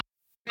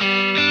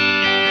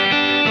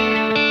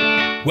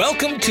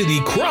Welcome to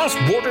the Cross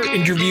Border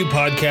Interview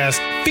Podcast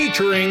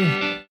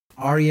featuring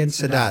Aryan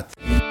Sadat.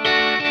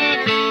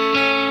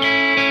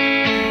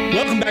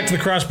 Welcome back to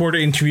the Cross Border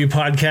Interview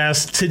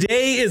Podcast.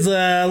 Today is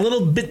a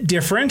little bit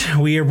different.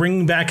 We are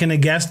bringing back in a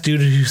guest due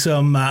to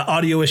some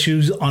audio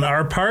issues on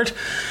our part.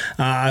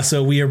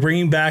 So we are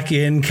bringing back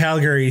in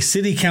Calgary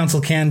City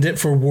Council candidate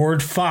for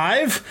Ward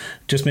 5.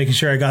 Just making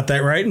sure I got that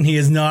right. And he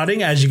is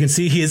nodding. As you can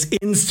see, he is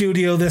in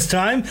studio this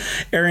time.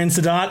 Aryan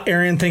Sadat.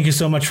 Aryan, thank you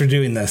so much for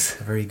doing this.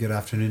 A very good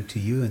afternoon to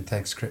you, and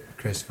thanks,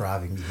 Chris, for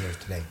having me here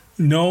today.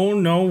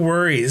 No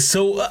worries.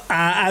 So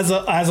as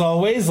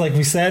always, like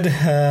we said,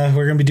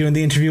 we're going to be doing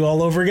the interview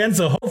all over again.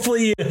 So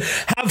hopefully you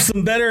have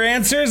some better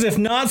answers. If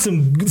not,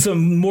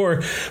 some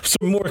more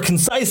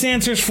concise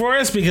answers for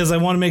us, because I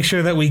want to make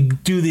sure that we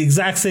do the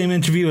exact same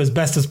interview as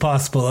best as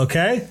possible.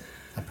 Okay.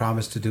 I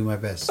promise to do my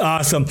best.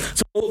 Awesome.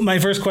 So my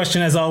first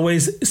question, as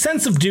always,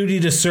 sense of duty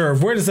to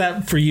serve. Where does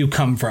that for you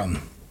come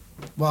from?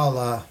 Well,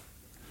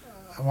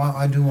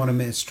 I do want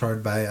to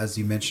start by, as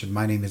you mentioned,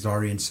 my name is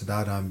Aryan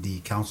Sadat. I'm the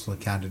councillor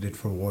candidate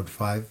for Ward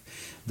 5.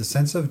 The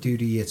sense of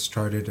duty, it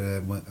started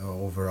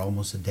over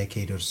almost a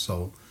decade or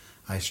so.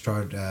 I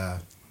started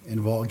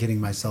getting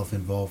myself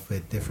involved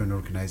with different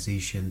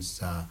organizations,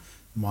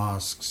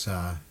 mosques,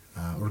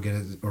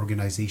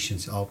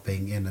 organizations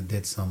helping, and I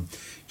did some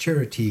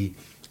charity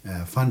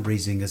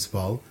fundraising as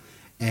well.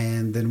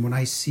 And then when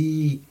I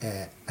see,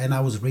 and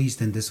I was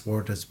raised in this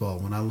ward as well,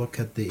 when I look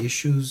at the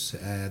issues,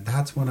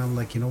 that's when I'm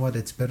like, you know what,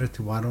 it's better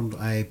to, why don't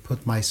I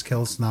put my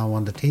skills now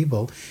on the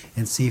table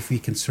and see if we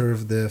can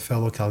serve the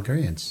fellow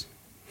Calgarians.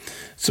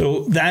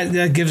 So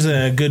that gives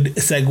a good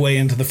segue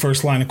into the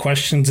first line of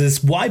questions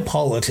is, why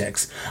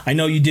politics? I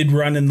know you did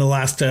run in the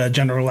last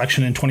general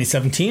election in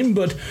 2017,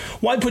 but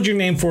why put your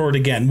name forward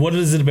again? What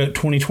is it about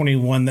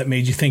 2021 that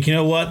made you think, you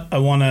know what, I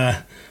want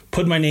to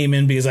put my name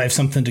in because I have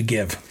something to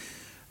give?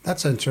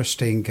 That's an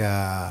interesting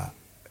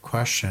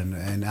question.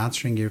 And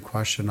answering your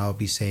question, I'll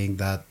be saying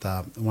that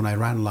when I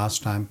ran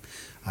last time,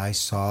 I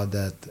felt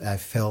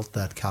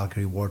that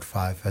Calgary Ward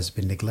 5 has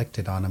been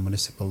neglected on a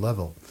municipal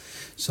level.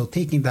 So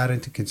taking that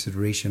into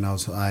consideration,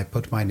 I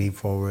put my name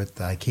forward.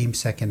 I came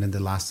second in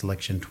the last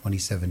election,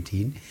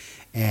 2017.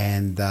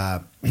 And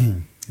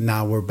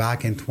now we're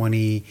back in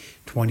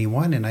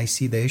 2021, and I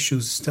see the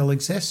issues still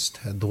exist.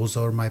 Those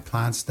are my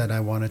plans that I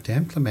wanted to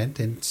implement,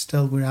 and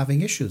still we're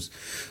having issues.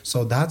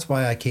 So that's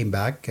why I came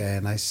back,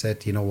 and I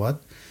said, you know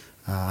what?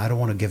 I don't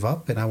want to give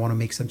up, and I want to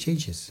make some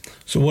changes.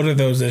 So what are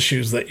those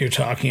issues that you're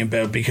talking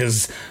about?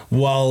 Because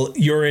while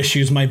your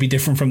issues might be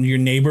different from your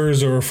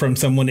neighbors or from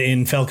someone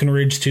in Falcon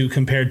Ridge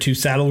compared to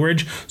Saddle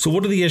Ridge, so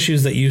what are the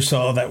issues that you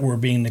saw that were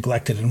being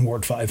neglected in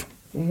Ward 5?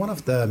 One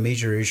of the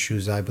major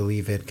issues, I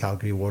believe, in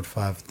Calgary Ward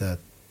 5 that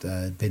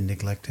been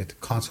neglected,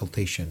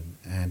 consultation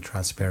and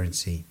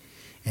transparency.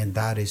 And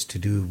that is to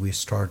do, we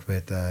start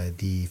with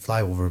the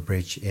flyover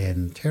bridge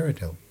in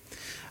Terradale.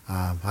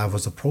 I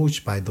was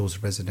approached by those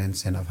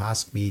residents and have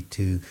asked me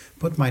to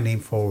put my name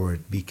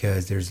forward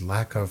because there's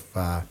lack of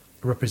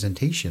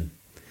representation.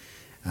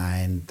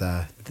 And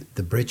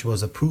the bridge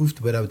was approved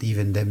without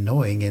even them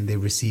knowing, and they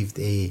received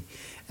a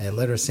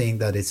letter saying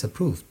that it's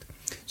approved.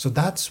 So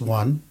that's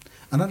one.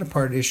 Another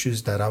part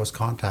issues that I was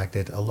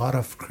contacted, a lot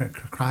of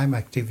crime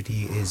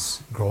activity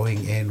is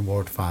growing in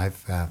Ward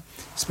 5,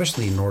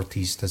 especially in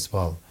Northeast as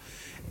well.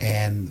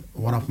 And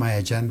one of my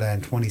agenda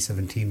in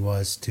 2017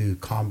 was to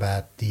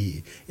combat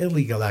the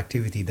illegal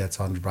activity that's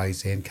on the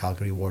rise in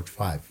Calgary Ward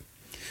 5.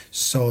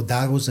 So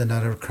that was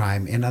another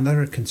crime. And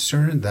another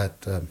concern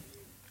that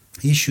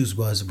issues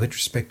was with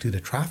respect to the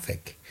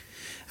traffic.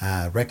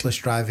 Reckless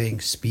driving,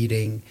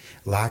 speeding,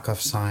 lack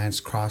of signs,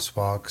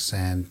 crosswalks,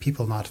 and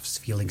people not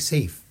feeling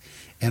safe.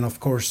 And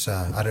of course,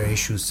 other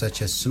issues such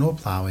as snow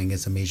plowing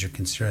is a major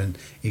concern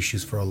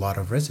issues for a lot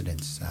of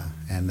residents.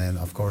 And then,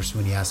 of course,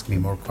 when you ask me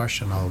more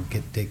questions, I'll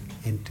dig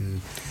into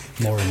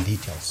more in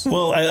details.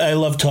 Well, I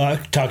love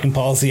talking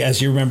policy.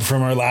 As you remember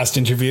from our last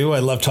interview, I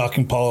love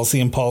talking policy,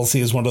 and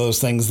policy is one of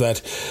those things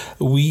that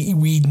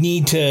we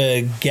need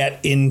to get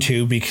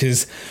into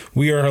because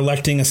we are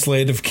electing a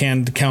slate of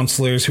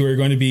councillors who are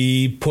going to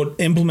be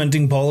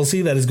implementing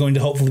policy that is going to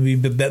hopefully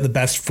be the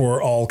best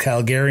for all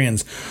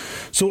Calgarians.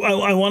 So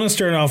I want to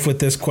start off with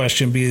this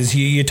question because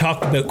you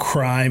talked about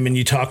crime and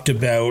you talked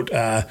about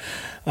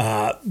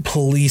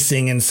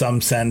policing in some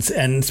sense,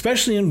 and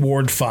especially in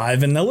Ward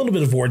 5 and a little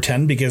bit of Ward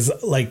 10 because,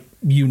 like,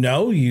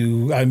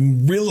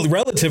 I'm really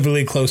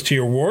relatively close to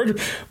your ward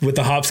with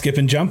the hop, skip,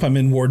 and jump. I'm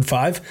in Ward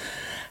 5.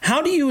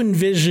 How do you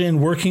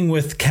envision working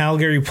with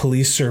Calgary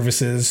Police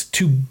Services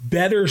to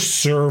better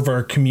serve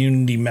our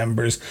community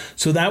members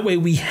so that way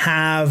we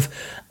have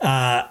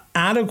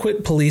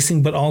adequate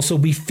policing, but also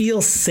we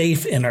feel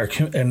safe in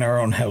our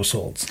own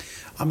households?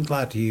 I'm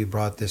glad you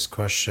brought this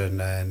question,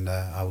 and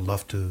I would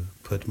love to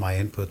put my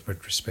input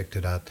with respect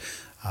to that.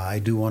 I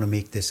do want to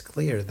make this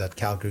clear that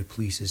Calgary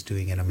Police is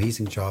doing an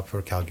amazing job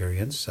for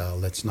Calgarians.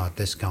 Let's not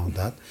discount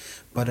that.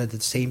 But at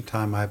the same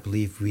time, I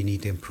believe we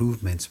need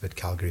improvements with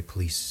Calgary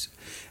Police.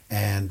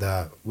 And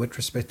with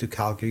respect to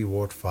Calgary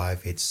Ward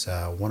 5, it's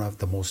one of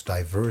the most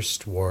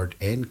diverse ward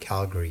in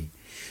Calgary.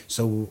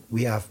 So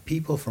we have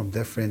people from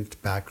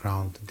different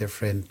background,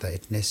 different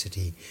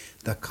ethnicity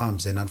that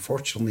comes. And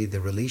unfortunately, the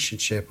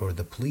relationship or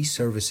the police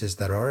services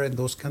that are in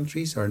those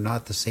countries are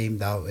not the same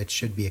that it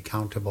should be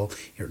accountable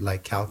here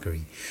like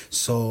Calgary.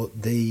 So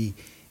the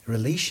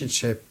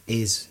relationship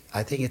is,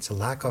 I think it's a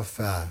lack of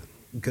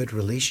good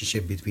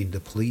relationship between the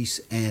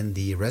police and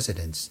the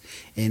residents,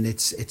 and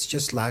it's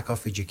just lack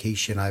of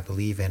education, I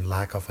believe, and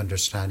lack of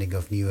understanding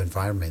of new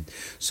environment.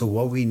 So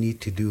what we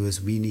need to do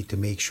is we need to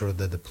make sure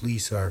that the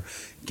police are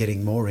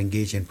getting more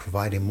engaged and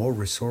providing more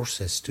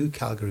resources to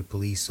Calgary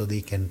Police so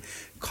they can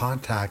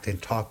contact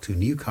and talk to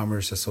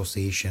newcomers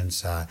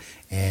associations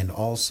and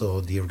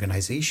also the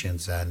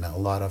organizations. And a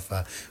lot of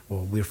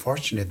well, we're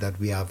fortunate that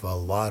we have a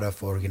lot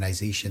of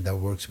organization that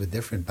works with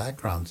different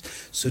backgrounds,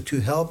 so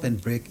to help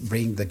and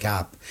bring the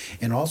gap.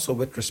 And also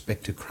with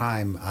respect to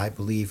crime, I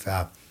believe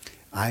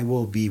I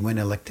will be, when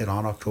elected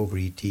on October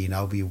 18,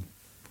 I'll be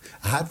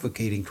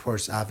advocating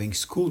towards having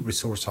school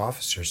resource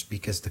officers,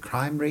 because the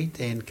crime rate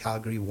in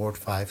Calgary Ward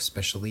 5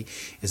 especially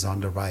is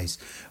on the rise.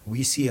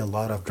 We see a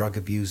lot of drug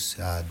abuse,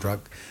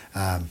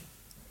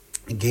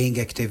 gang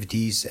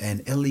activities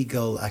and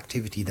illegal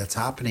activity that's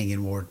happening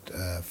in Ward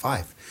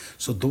 5.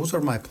 So those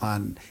are my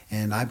plan,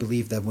 and I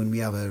believe that when we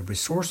have a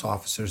resource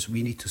officers,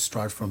 we need to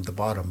start from the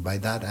bottom. By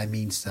that I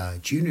mean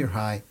junior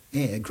high,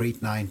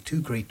 grade 9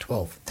 to grade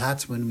 12.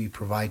 That's when we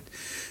provide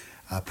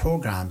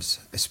programs,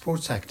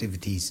 sports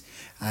activities,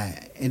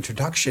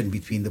 introduction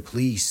between the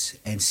police,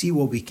 and see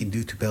what we can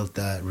do to build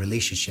the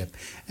relationship.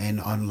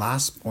 And on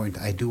last point,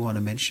 I do want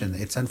to mention,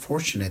 it's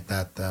unfortunate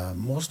that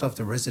most of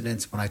the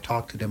residents, when I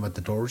talk to them at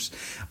the doors,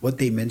 what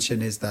they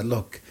mention is that,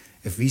 look,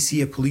 if we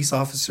see a police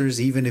officers,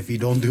 even if we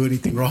don't do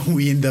anything wrong,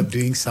 we end up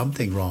doing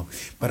something wrong.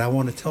 But I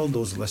want to tell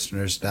those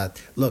listeners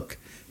that, look,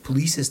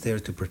 police is there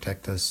to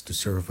protect us, to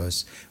serve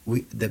us.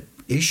 The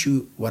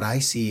issue, what I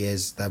see,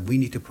 is that we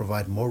need to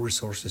provide more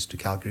resources to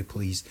Calgary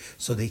Police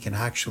so they can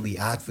actually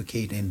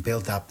advocate and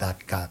build up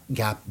that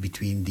gap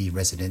between the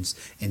residents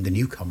and the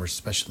newcomers,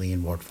 especially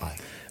in Ward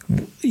 5.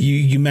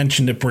 You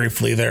mentioned it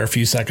briefly there a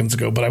few seconds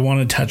ago, but I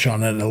want to touch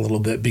on it a little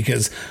bit,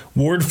 because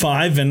Ward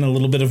 5 and a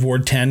little bit of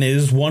Ward 10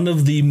 is one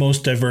of the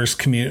most diverse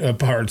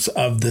parts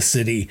of the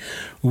city.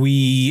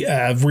 We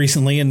have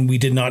recently, and we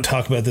did not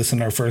talk about this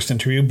in our first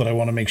interview, but I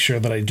want to make sure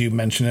that I do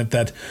mention it,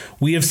 that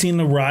we have seen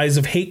the rise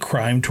of hate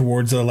crime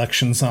towards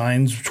election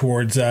signs,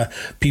 towards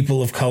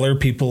people of color,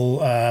 people,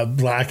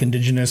 Black,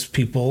 Indigenous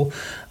people.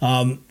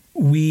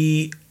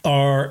 We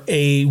are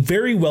a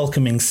very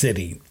welcoming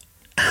city.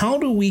 How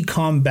do we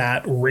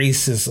combat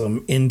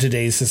racism in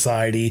today's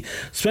society,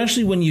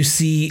 especially when you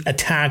see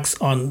attacks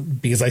on,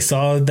 because I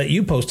saw that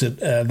you posted,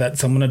 that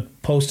someone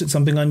had posted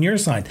something on your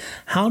side.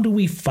 How do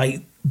we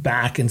fight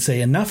back and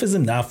say enough is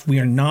enough? We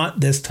are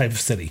not this type of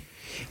city.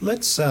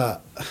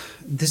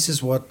 This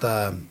is what,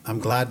 I'm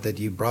glad that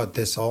you brought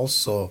this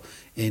also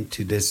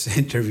into this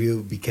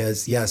interview,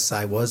 because yes,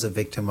 I was a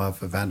victim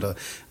of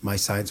my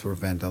signs were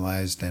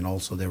vandalized, and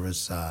also there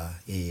was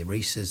a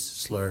racial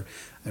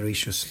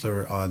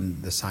slur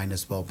on the sign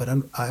as well. But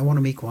I want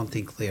to make one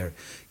thing clear.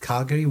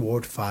 Calgary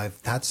Ward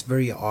 5, that's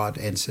very odd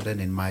incident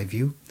in my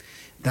view.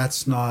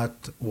 That's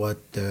not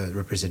what the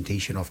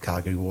representation of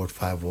Calgary Ward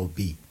 5 will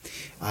be.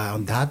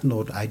 On that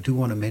note, I do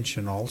want to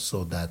mention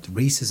also that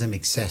racism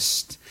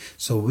exists.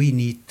 So we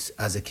need,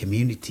 as a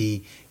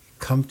community,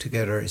 come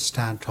together,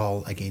 stand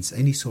tall against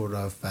any sort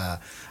of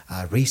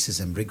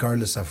racism,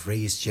 regardless of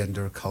race,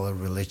 gender, color,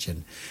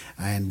 religion.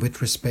 And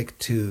with respect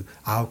to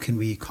how can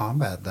we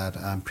combat that,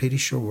 I'm pretty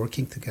sure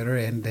working together.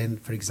 And then,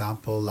 for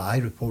example, I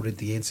reported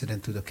the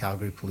incident to the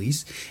Calgary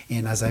Police.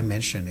 And as I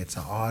mentioned, it's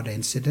an odd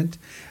incident.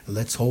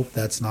 Let's hope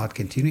that's not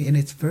continuing. And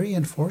it's very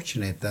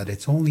unfortunate that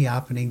it's only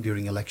happening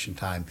during election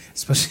time,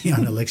 especially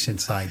on election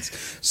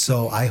sites.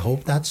 So I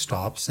hope that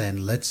stops.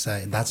 And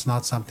that's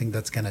not something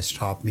that's going to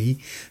stop me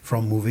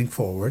from moving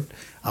forward.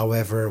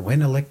 However,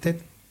 when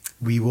elected,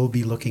 we will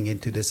be looking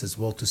into this as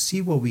well to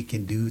see what we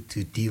can do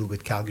to deal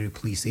with Calgary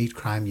Police 8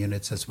 crime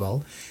units as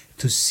well,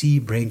 to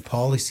bring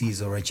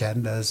policies or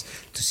agendas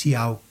to see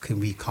how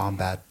can we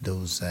combat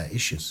those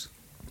issues.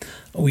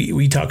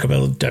 We talk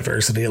about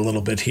diversity a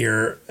little bit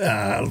here,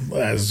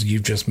 as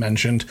you've just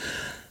mentioned,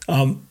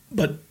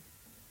 but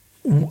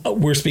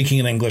we're speaking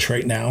in English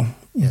right now.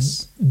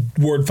 Yes.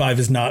 Ward 5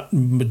 is not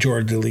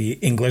majority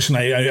English, and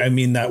I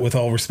mean that with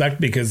all respect,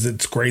 because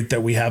it's great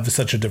that we have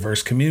such a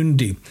diverse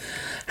community.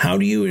 How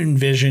do you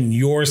envision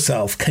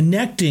yourself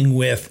connecting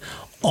with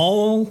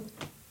all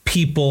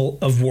people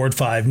of Ward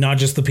 5, not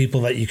just the people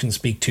that you can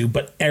speak to,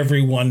 but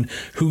everyone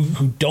who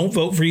don't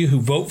vote for you,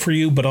 who vote for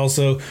you, but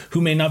also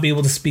who may not be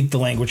able to speak the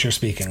language you're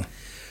speaking?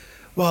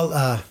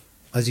 Well,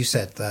 as you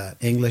said,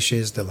 English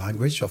is the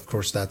language. Of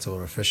course, that's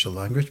our official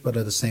language. But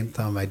at the same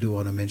time, I do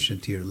want to mention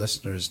to your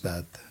listeners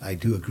that I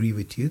do agree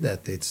with you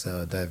that it's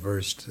a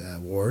diverse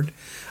ward.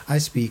 I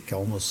speak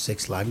almost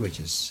 6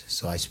 languages.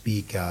 So I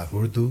speak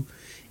Urdu,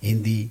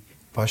 Hindi,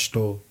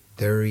 Pashto,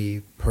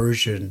 Dari,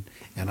 Persian,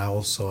 and I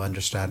also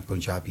understand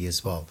Punjabi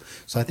as well.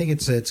 So I think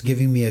it's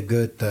giving me a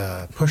good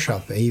push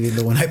up. Even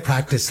though when I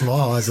practice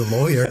law as a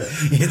lawyer,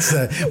 it's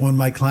when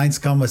my clients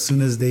come, as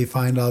soon as they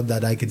find out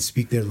that I can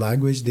speak their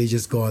language, they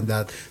just go on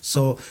that.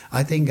 So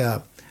I think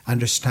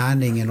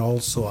understanding and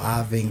also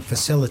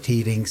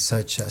facilitating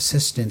such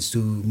assistance to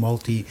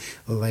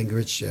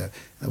multi-language,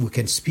 we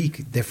can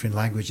speak different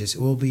languages,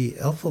 it will be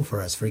helpful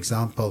for us. For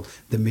example,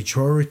 the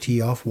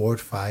majority of Ward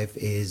 5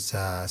 is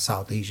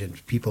South Asian,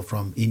 people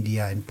from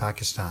India and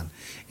Pakistan,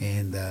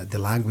 and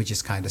the language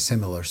is kind of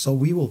similar. So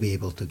we will be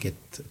able to get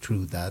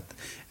through that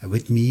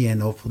with me,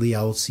 and hopefully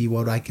I will see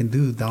what I can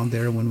do down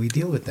there when we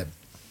deal with them.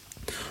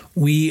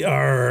 We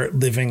are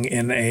living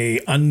in a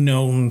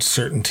unknown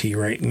certainty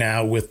right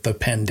now with the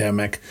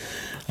pandemic.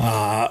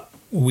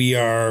 We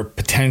are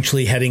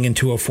potentially heading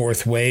into a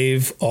fourth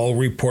wave. All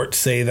reports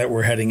say that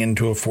we're heading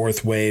into a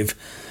fourth wave.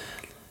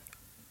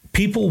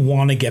 People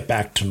want to get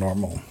back to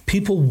normal.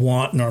 People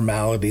want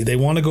normality. They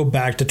want to go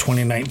back to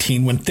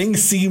 2019 when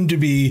things seem to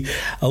be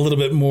a little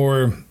bit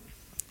more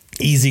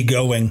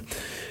easygoing.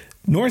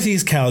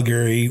 Northeast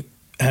Calgary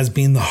has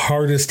been the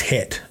hardest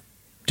hit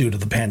due to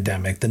the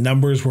pandemic. The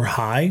numbers were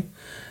high.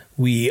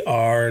 We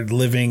are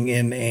living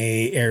in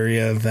an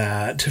area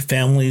that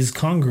families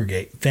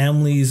congregate.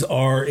 Families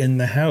are in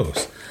the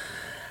house.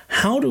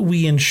 How do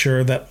we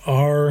ensure that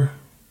our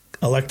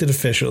elected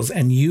officials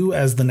and you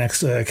as the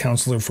next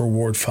councillor for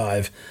Ward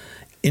 5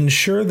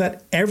 ensure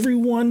that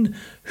everyone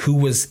who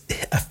was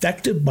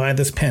affected by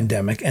this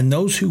pandemic and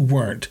those who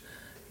weren't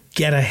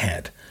get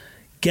ahead,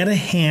 get a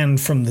hand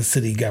from the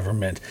city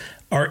government,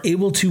 are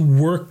able to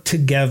work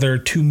together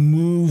to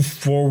move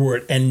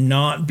forward and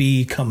not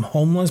become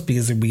homeless,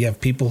 because we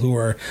have people who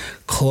are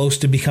close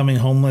to becoming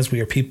homeless. We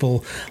have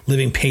people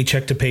living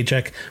paycheck to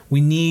paycheck. We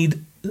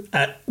need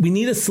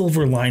a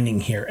silver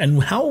lining here.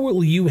 And how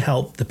will you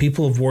help the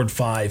people of Ward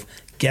 5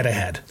 get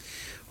ahead?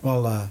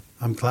 Well,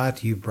 I'm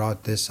glad you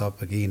brought this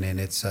up again, and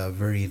it's a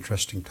very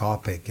interesting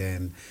topic.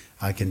 And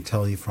I can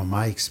tell you from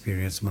my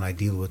experience, when I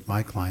deal with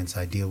my clients,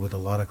 I deal with a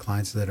lot of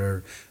clients that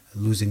are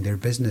losing their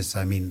business.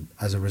 I mean,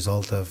 as a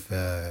result of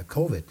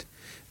COVID,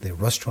 the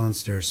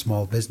restaurants, their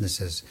small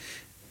businesses.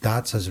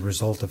 That's as a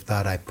result of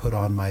that, I put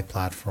on my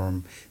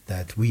platform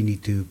that we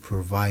need to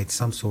provide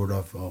some sort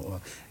of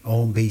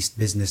home-based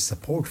business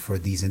support for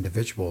these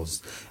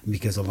individuals,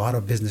 because a lot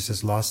of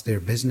businesses lost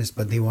their business,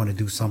 but they want to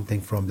do something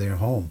from their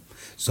home.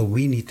 So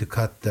we need to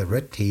cut the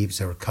red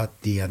tapes or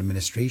cut the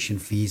administration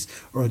fees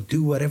or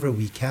do whatever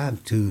we can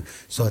to,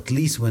 so at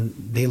least when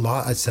they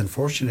lost, it's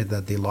unfortunate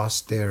that they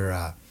lost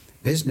their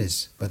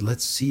business, but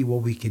let's see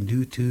what we can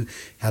do to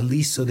at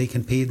least so they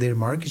can pay their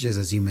mortgages,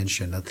 as you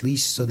mentioned, at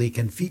least so they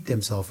can feed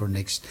themselves for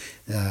next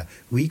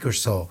week or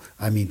so.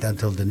 I mean,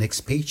 until the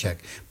next paycheck.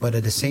 But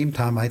at the same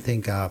time, I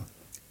think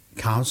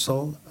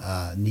council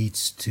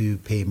needs to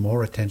pay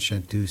more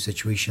attention to a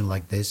situation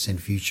like this in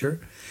future,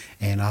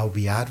 and I'll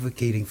be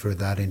advocating for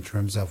that in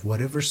terms of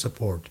whatever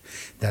support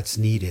that's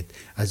needed.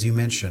 As you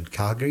mentioned,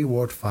 Calgary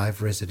Ward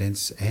 5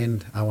 residents,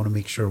 and I want to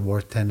make sure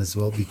Ward 10 as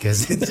well,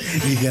 because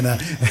you're gonna,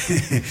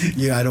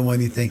 I don't want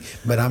anything,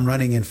 but I'm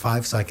running in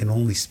 5, so I can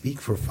only speak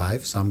for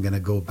 5. So I'm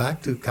gonna go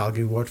back to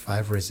Calgary Ward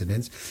 5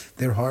 residents.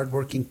 They're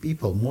hardworking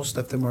people. Most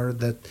of them are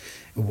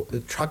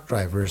truck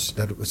drivers,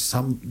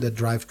 some that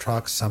drive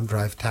trucks, some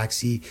drive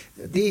taxi.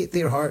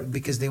 They're hard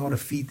because they want to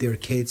feed their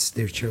kids,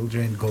 their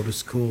children, go to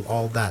school,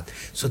 all that.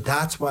 So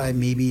that's why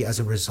maybe as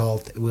a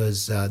result it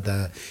was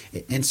the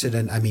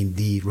incident. I mean,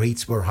 the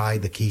rates were high,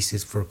 the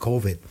cases for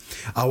COVID.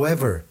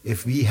 However,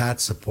 if we had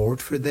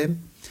support for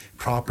them,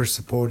 proper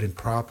support and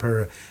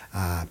proper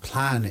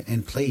plan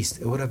in place,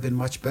 it would have been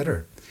much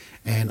better.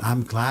 And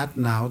I'm glad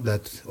now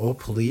that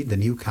hopefully the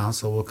new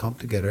council will come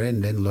together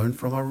and then learn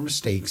from our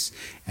mistakes,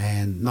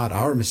 and not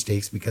our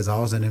mistakes because I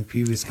wasn't in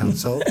previous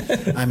council.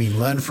 I mean,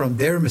 learn from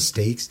their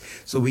mistakes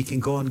so we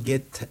can go and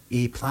get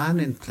a plan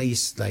in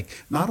place. Like,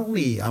 not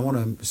only,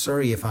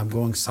 sorry if I'm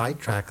going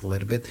sidetrack a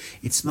little bit,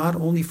 it's not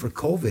only for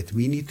COVID.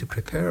 We need to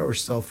prepare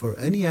ourselves for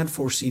any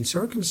unforeseen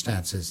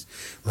circumstances.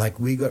 Like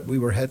we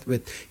were hit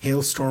with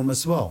hailstorm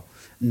as well.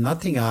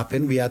 Nothing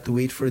happened. We had to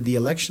wait for the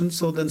election.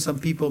 So then some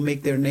people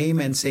make their name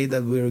and say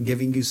that we're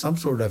giving you some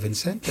sort of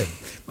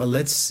incentive. But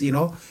let's,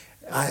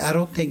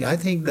 I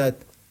think that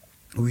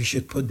we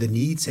should put the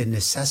needs and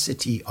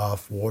necessity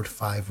of Ward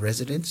 5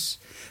 residents,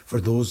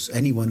 for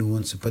anyone who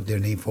wants to put their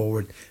name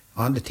forward,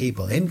 on the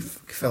table, and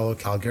fellow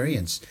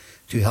Calgarians,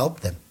 to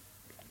help them.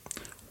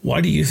 Why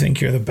do you think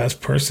you're the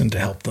best person to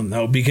help them,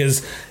 though?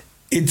 Because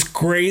it's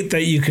great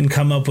that you can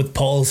come up with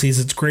policies.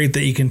 It's great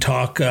that you can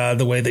talk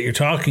the way that you're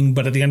talking.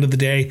 But at the end of the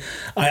day,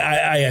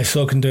 I've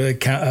spoken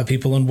to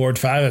people in Ward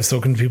 5. I've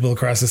spoken to people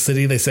across the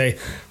city. They say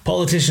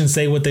politicians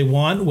say what they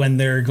want when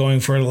they're going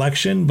for an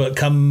election, but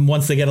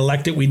once they get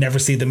elected, we never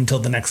see them until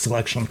the next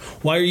election.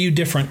 Why are you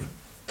different?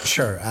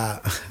 Sure.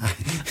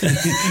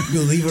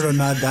 Believe it or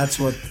not, that's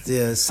what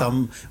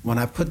when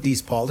I put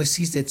these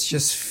policies, it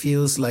just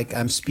feels like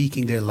I'm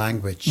speaking their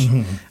language.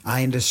 Mm-hmm.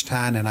 I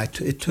understand, and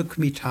it took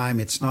me time.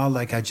 It's not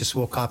like I just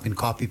woke up and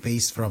copy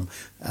paste from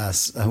a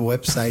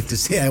website to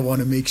say I want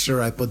to make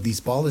sure I put these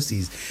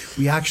policies.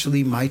 We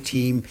actually, my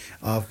team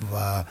of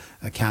a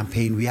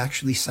campaign, we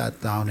actually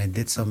sat down and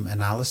did some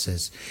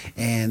analysis.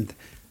 And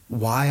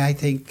why I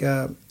think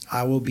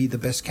I will be the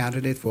best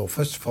candidate? Well,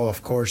 first of all,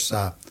 of course,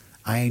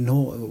 I know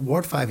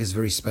Ward 5 is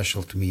very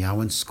special to me. I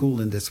went to school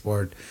in this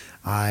ward.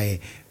 I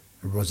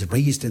was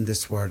raised in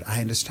this ward. I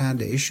understand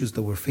the issues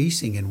that we're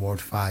facing in Ward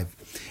 5.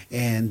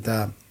 And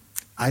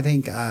I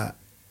think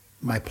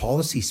my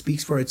policy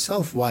speaks for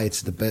itself, why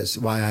it's the best,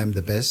 why I'm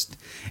the best.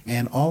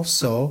 And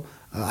also,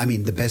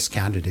 the best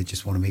candidate.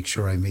 Just want to make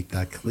sure I make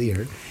that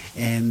clear.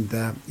 And,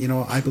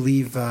 I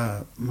believe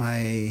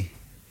my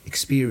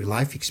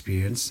life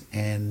experience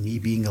and me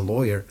being a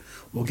lawyer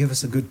will give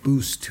us a good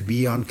boost to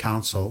be on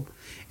council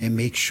and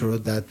make sure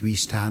that we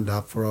stand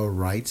up for our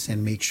rights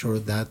and make sure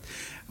that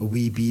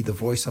we be the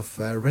voice of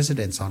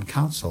residents on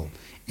council.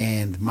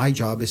 And my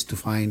job is to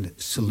find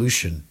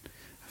solution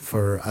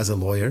as a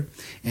lawyer.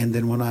 And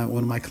then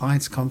when my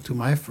clients come to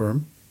my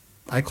firm,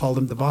 I call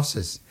them the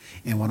bosses.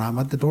 And when I'm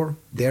at the door,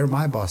 they're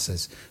my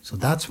bosses. So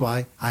that's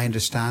why I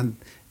understand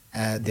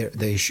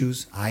the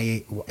issues.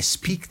 I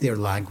speak their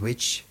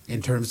language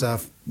in terms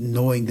of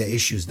knowing the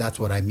issues. That's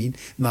what I mean.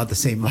 Not the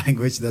same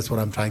language. That's what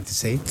I'm trying to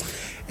say.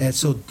 And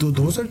so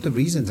those are the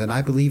reasons. And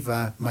I believe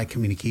my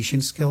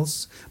communication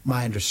skills,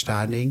 my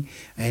understanding,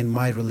 and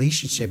my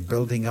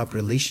building up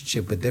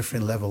relationship with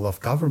different level of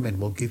government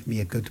will give me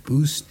a good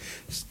boost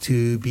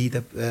to be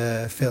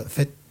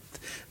fit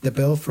the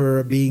bill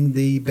for being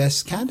the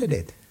best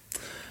candidate.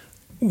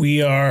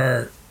 We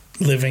are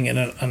living in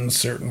an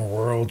uncertain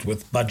world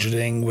with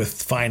budgeting,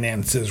 with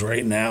finances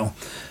right now.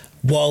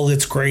 While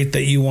it's great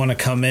that you want to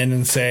come in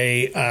and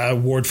say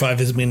Ward 5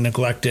 has been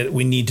neglected,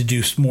 we need to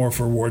do more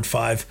for Ward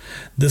 5,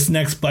 this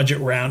next budget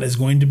round is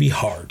going to be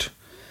hard.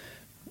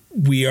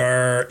 We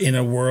are in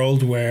a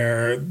world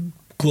where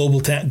global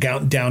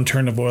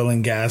downturn of oil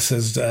and gas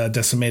has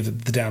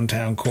decimated the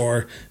downtown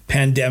core.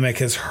 Pandemic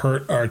has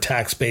hurt our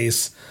tax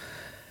base.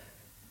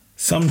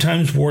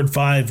 Sometimes Ward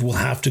 5 will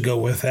have to go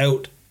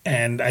without.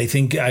 And I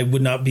think I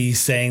would not be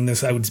saying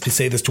this. I would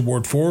say this to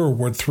Ward 4 or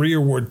Ward 3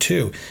 or Ward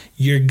 2.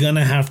 You're going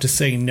to have to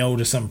say no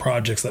to some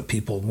projects that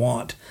people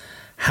want.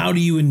 How do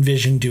you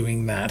envision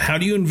doing that? How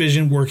do you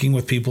envision working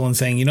with people and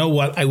saying, you know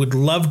what, I would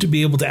love to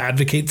be able to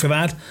advocate for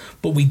that,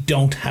 but we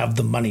don't have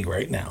the money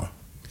right now?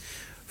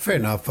 Fair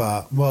enough.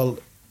 Well,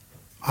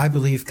 I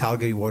believe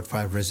Calgary Ward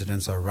 5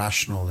 residents are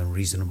rational and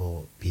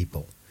reasonable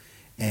people.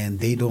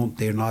 And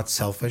they're not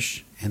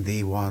selfish, and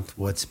they want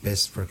what's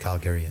best for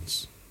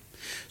Calgarians.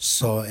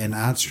 So in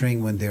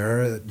answering when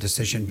there are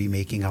decision be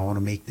making, I want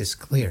to make this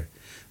clear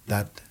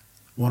that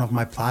one of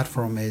my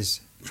platform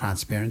is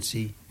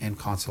transparency and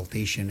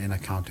consultation and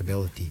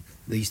accountability.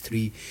 These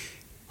three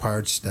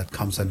parts that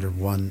comes under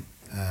one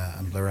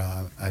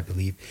umbrella, I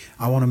believe.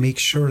 I want to make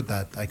sure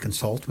that I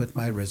consult with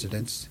my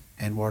residents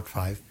and Ward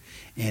 5,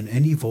 and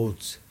any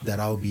votes that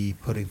I'll be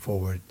putting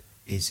forward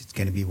it's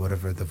going to be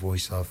whatever the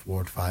voice of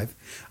Ward 5.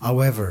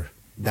 However,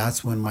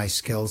 that's when my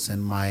skills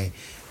and my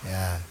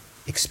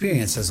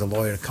experience as a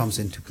lawyer comes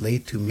into play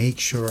to make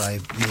sure I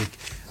make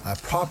a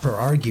proper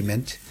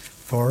argument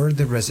for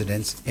the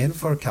residents and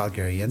for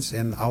Calgarians.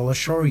 And I'll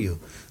assure you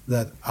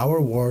that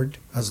our ward,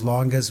 as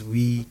long as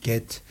we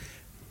get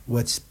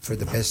what's for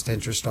the best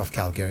interest of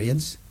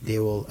Calgarians, they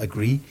will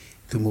agree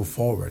to move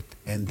forward.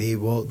 And they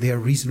are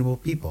reasonable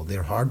people.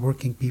 They're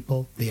hardworking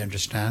people. They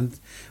understand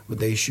with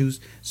the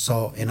issues.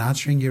 So in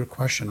answering your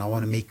question, I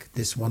want to make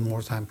this one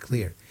more time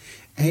clear.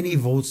 Any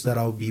votes that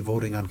I'll be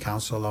voting on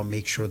council, I'll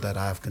make sure that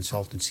I have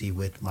consultancy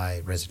with my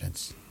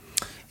residents.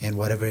 And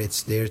whatever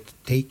it's their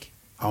take,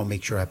 I'll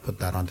make sure I put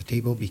that on the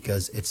table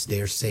because it's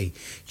their say.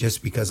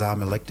 Just because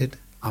I'm elected,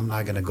 I'm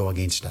not going to go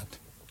against that.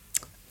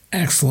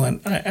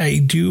 Excellent. I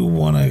do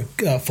want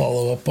to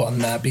follow up on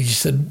that because you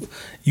said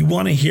you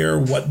want to hear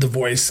what the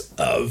voice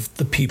of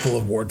the people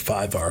of Ward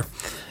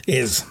 5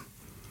 is.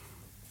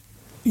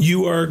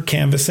 You are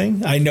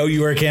canvassing. I know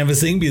you are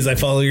canvassing because I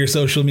follow your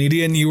social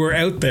media, and you are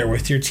out there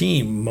with your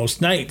team most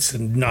nights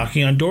and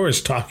knocking on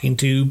doors, talking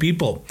to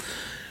people.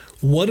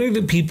 What are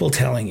the people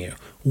telling you?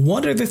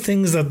 What are the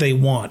things that they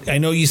want? I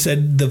know you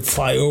said the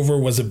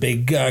flyover was a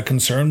big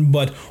concern,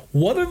 but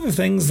what are the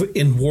things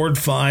in Ward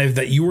 5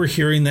 that you were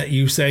hearing that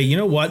you say, you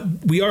know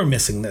what, we are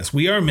missing this,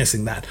 we are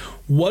missing that?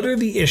 What are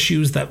the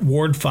issues that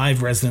Ward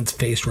 5 residents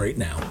face right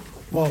now?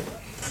 Well,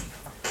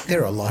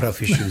 there are a lot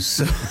of issues,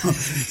 so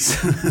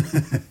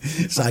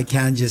I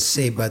can't just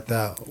say, but...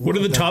 what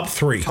are the top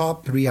three?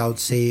 Top three, I would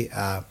say...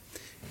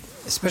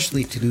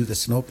 especially to do the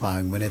snow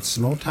plowing. When it's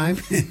snow time,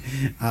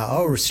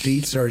 our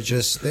streets are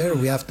just there.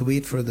 We have to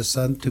wait for the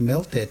sun to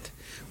melt it,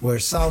 where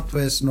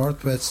southwest,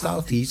 northwest,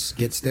 southeast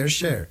gets their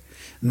share.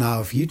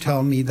 Now, if you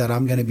tell me that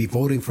I'm going to be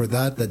voting for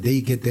that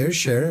they get their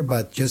share,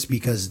 but just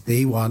because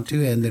they want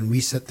to, and then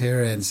we sit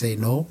there and say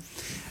no,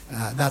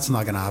 that's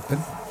not going to happen.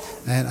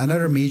 And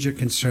another major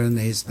concern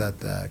is that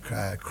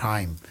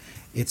crime.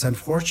 It's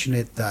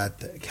unfortunate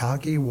that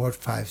Calgary Ward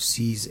 5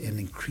 sees an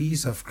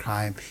increase of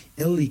crime,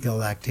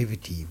 illegal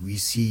activity. We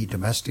see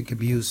domestic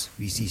abuse,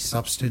 we see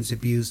substance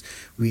abuse,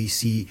 we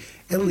see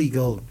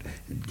illegal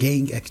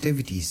gang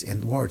activities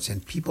in wards,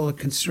 and people are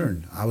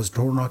concerned. I was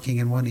door knocking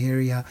in one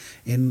area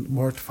in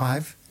Ward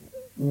 5.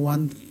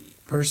 One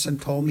person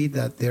told me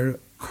that their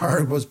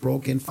car was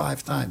broken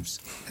 5 times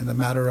in the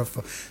matter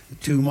of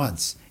 2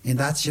 months. And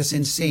that's just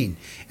insane.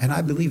 And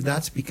I believe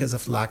that's because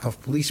of lack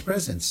of police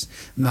presence.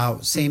 Now,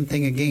 same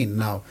thing again.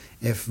 Now,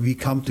 if we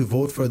come to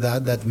vote for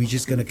that we're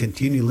just going to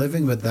continue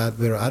living with that,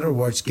 where other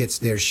wards gets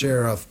their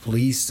share of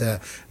police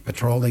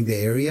patrolling the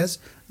areas,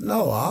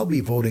 no, I'll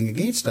be voting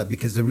against that,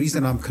 because the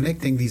reason I'm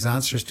connecting these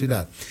answers to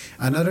that.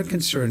 Another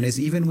concern is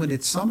even when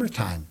it's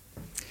summertime,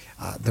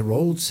 the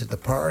roads, the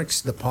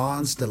parks, the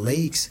ponds, the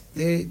lakes,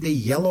 they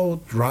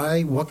yellow,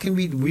 dry. What can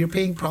we're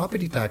paying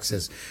property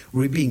taxes.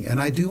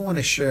 And I do want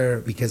to share,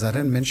 because I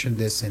didn't mention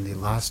this in the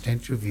last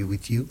interview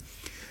with you.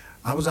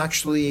 I was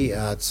actually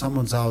at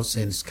someone's house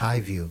in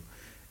Skyview,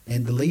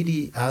 and the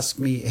lady asked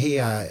me, hey,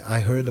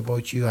 I heard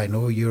about you. I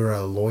know you're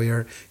a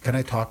lawyer. Can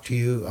I talk to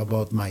you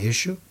about my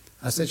issue?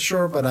 I said,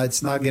 sure, but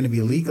it's not going to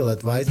be legal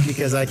advice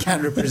because I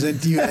can't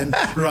represent you and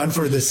run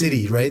for the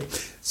city, right?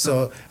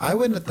 So I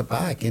went at the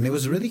back, and it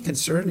was really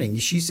concerning.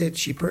 She said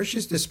she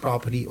purchased this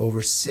property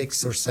over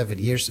 6 or 7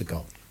 years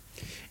ago.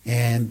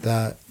 And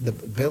the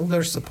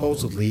builder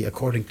supposedly,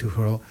 according to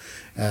her,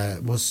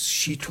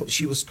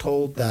 she was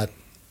told that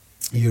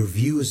your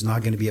view is not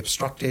going to be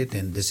obstructed,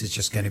 and this is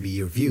just going to be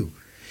your view.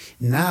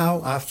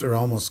 Now, after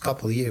almost a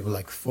couple of years,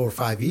 like 4 or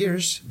 5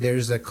 years,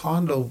 there's a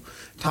condo,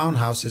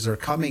 townhouses are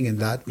coming in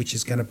that, which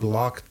is going to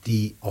block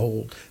the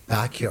whole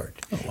backyard.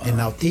 Oh, wow. And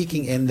now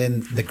and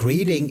then the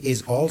grading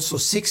is also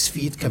 6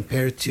 feet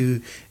compared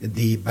to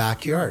the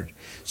backyard.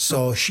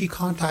 So she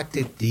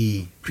contacted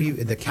the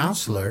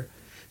counselor.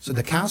 So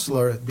the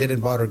counselor didn't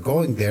bother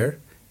going there.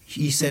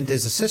 He sent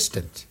his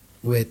assistant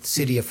with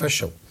city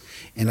official.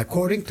 And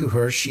according to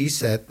her, she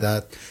said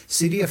that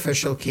city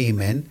official came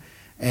in,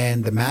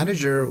 and the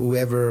manager,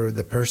 whoever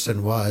the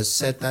person was,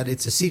 said that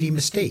it's a city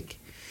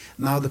mistake.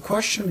 Now, the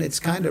question, it's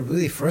kind of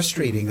really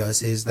frustrating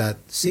us, is that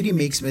city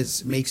makes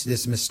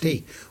this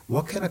mistake.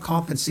 What kind of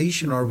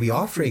compensation are we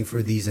offering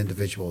for these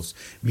individuals?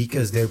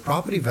 Because their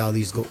property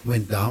values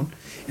went down,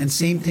 and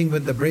same thing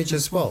with the bridge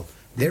as well.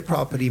 Their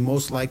property,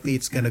 most likely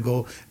it's going to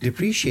go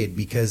depreciate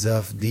because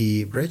of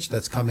the bridge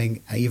that's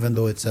coming, even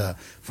though it's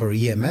for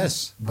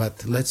EMS.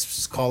 But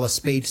let's call a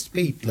spade,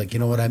 like, you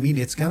know what I mean?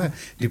 It's going to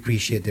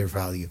depreciate their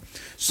value.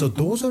 So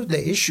those are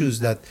the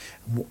issues that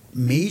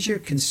major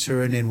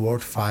concern in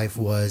Ward 5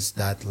 was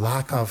that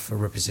lack of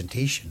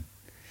representation.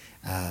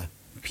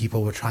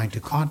 People were trying to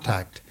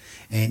contact.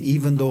 And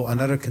even though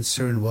another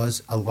concern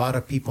was a lot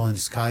of people in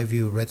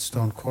Skyview,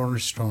 Redstone,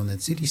 Cornerstone, and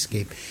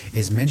Cityscape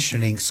is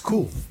mentioning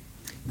school.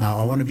 Now,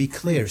 I want to be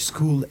clear,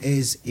 school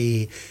is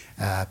a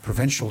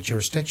provincial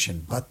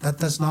jurisdiction, but that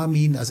does not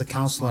mean as a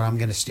councillor I'm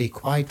going to stay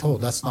quiet. Oh,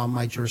 that's not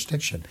my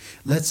jurisdiction.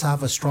 Let's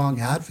have a strong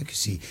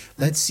advocacy.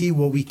 Let's see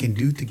what we can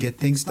do to get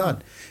things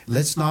done.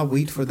 Let's not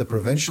wait for the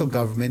provincial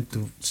government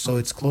so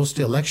it's close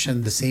to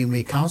election the same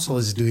way council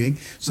is doing.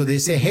 So they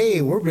say,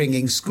 hey, we're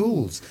bringing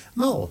schools.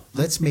 No,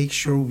 let's make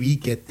sure we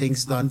get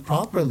things done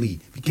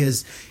properly,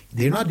 because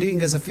they're not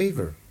doing us a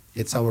favor.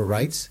 It's our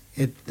rights.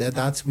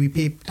 We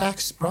pay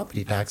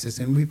property taxes,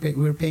 and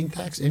we're paying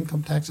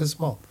income tax as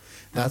well.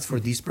 That's for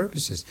these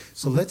purposes.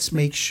 So let's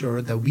make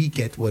sure that we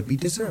get what we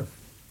deserve.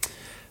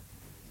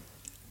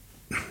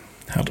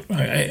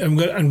 I'm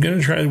going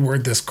to try to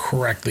word this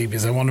correctly,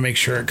 because I want to make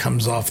sure it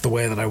comes off the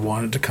way that I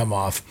want it to come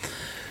off.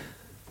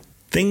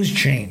 Things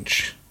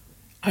change.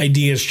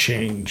 Ideas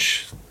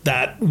change.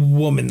 That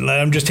woman,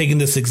 I'm just taking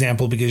this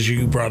example because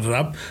you brought it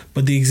up,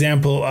 but the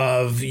example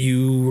of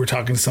you were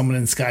talking to someone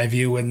in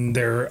Skyview and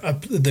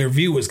their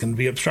view was going to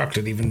be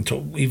obstructed,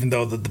 even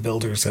though the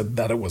builder said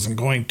that it wasn't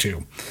going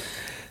to.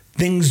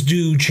 Things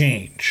do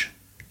change.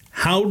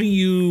 How do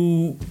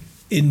you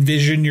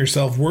envision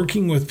yourself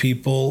working with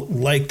people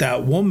like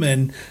that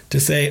woman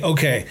to say,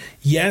 okay,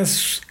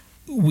 yes,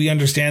 we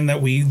understand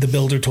that the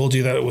builder told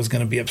you that it was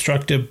going to be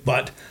obstructive,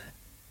 but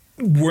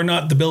we're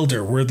not the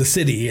builder, we're the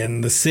city,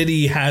 and the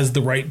city has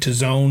the right to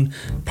zone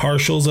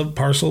parcels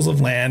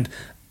of land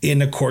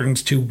in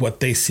accordance to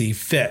what they see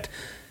fit.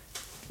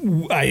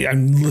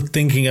 I'm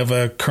thinking of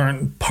a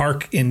current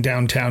park in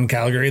downtown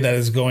Calgary that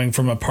is going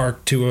from a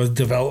park to a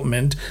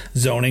development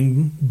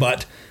zoning,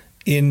 but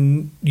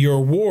in your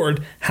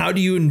ward, how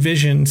do you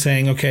envision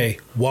saying, okay,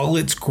 while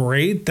it's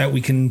great that we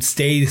can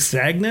stay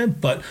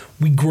stagnant, but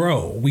we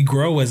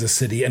grow as a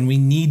city, and we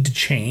need to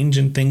change,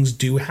 and things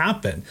do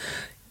happen.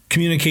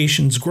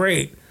 Communication's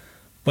great,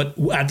 but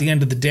at the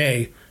end of the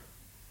day,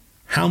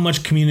 how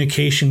much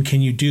communication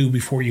can you do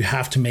before you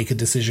have to make a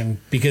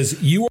decision?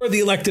 Because you are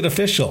the elected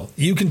official.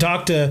 You can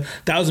talk to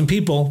 1,000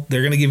 people.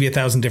 They're going to give you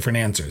 1,000 different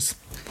answers.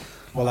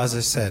 Well, as I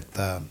said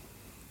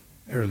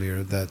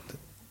earlier, that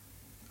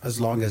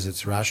as long as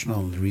it's rational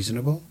and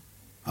reasonable,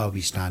 I'll be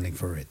standing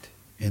for it.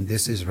 and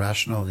this is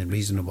rational and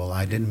reasonable.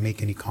 I didn't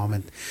make any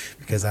comment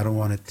because I don't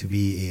want it to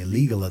be a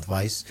legal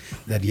advice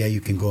that, yeah,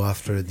 you can go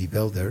after the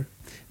builder.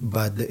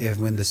 But if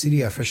when the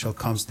city official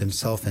comes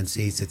themselves and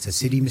says it's a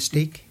city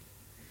mistake,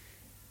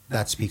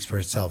 that speaks for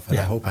itself. And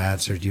I hope I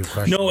answered your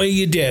question. No,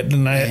 you did.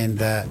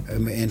 And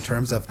in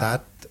terms of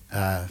that,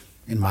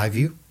 in my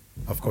view,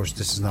 of course,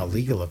 this is not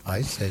legal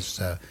advice. It's,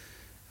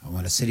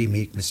 when a city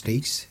makes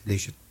mistakes, they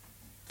should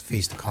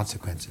face the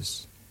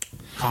consequences,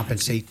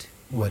 compensate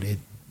what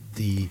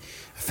the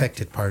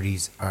affected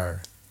parties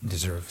are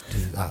deserve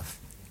to have.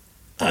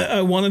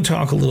 I want to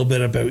talk a little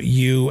bit about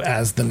you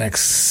as the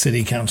next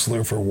city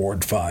councillor for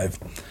Ward 5.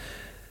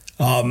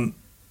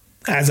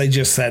 As I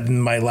just said in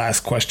my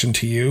last question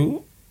to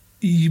you,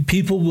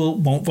 people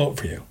won't vote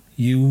for you.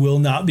 You will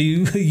not get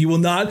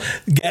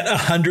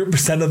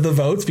 100% of the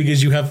votes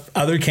because you have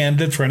other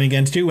candidates running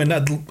against you,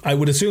 and I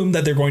would assume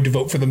that they're going to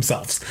vote for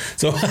themselves.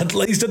 So at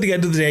least at the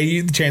end of the day,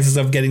 the chances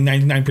of getting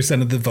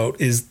 99% of the vote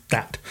is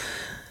that.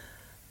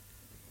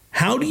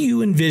 How do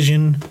you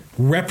envision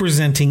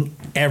representing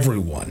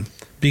everyone?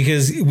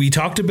 Because we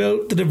talked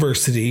about the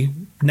diversity.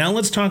 Now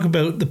let's talk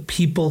about the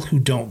people who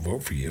don't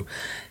vote for you.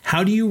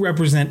 How do you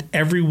represent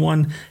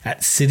everyone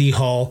at City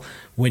Hall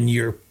when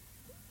you're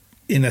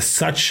in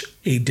such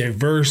a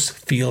diverse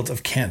field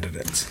of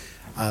candidates?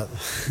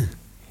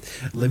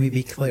 Let me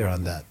be clear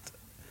on that.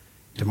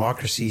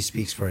 Democracy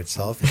speaks for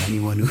itself.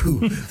 Anyone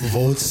who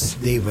votes,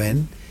 they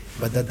win.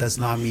 But that does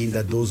not mean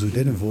that those who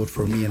didn't vote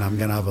for me, and I'm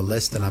going to have a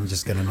list and I'm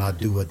just going to not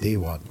do what they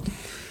want.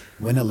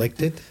 When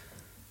elected,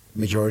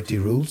 majority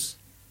rules,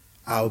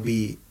 I'll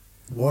be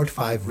Ward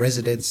 5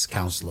 residents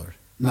councillor,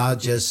 not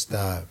just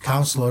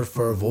councillor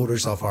for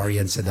voters of Ari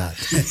and Sadat.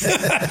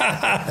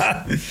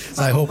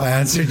 So I hope I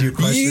answered your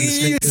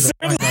question.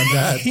 On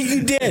that.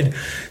 You did.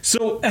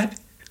 So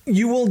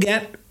you will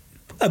get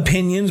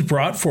opinions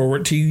brought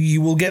forward to you.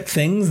 You will get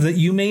things that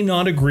you may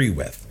not agree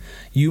with.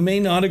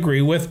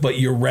 But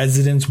your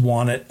residents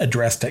want it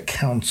addressed at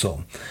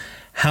council.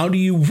 How do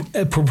you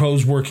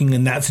propose working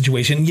in that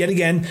situation? Yet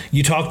again,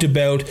 you talked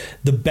about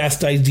the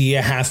best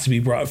idea has to be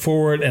brought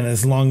forward, and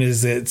as long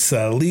as it's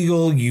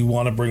legal, you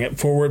want to bring it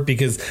forward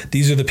because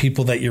these are the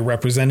people that you're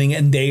representing,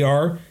 and they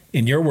are,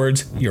 in your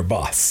words, your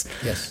boss.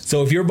 Yes.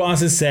 So if your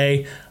bosses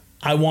say,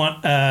 I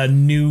want a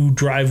new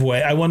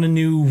driveway, I want a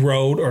new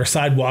road or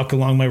sidewalk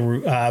along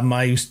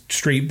my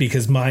street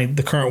because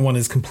the current one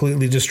is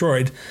completely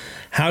destroyed,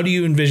 how do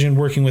you envision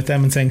working with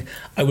them and saying,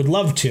 I would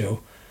love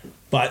to,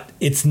 but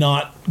it's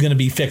not going to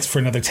be fixed for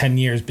another 10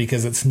 years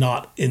because it's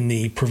not in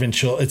the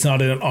provincial, it's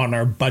not on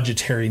our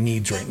budgetary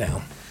needs right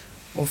now?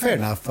 Well, fair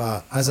enough.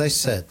 As I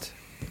said,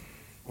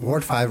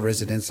 Ward 5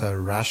 residents are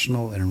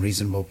rational and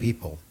reasonable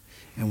people.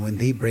 And when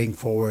they bring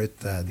forward,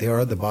 they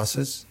are the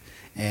bosses.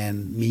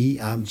 And me,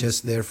 I'm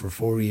just there for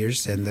 4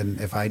 years. And then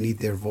if I need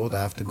their vote,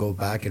 I have to go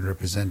back and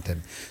represent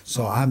them.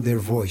 So I'm their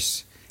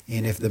voice.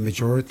 And if the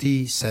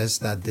majority says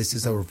that this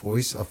is our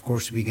voice, of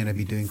course, we're going to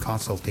be doing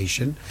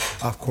consultation.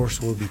 Of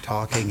course, we'll be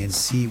talking and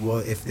see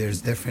if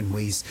there's different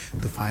ways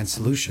to find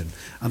solution.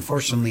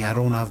 Unfortunately, I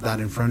don't have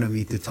that in front of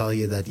me to tell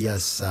you that,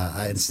 yes,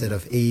 instead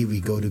of A, we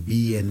go to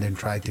B and then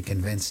try to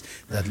convince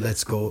that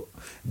let's go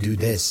do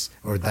this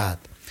or that.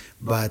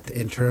 But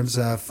in terms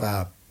of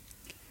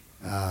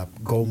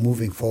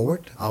moving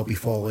forward, I'll be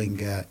following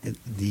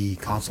the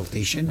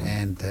consultation,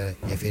 and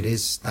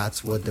if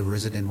that's what the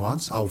resident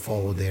wants, I'll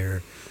follow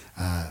their.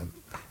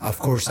 Of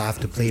course, I have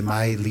to play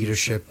my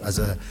leadership as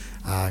a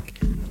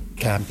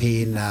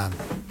campaign.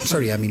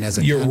 As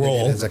a your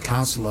role as a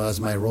councillor, as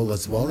my role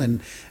as well,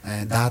 and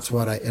that's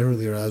what I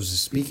was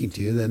speaking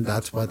to you. Then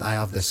that's what I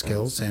have the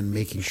skills and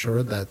making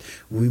sure that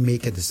we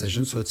make a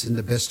decision so it's in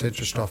the best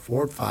interest of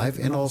Ward 5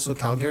 and also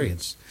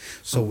Calgarians.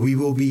 So we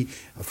will be,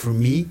 for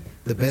me,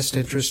 the best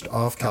interest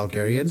of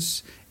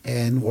Calgarians.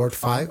 And Ward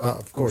 5,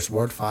 of course,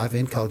 Ward 5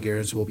 and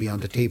Calgarians will be on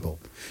the table.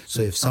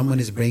 So if someone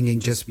is bringing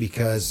just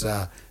because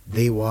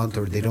they want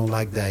or they don't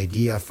like the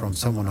idea from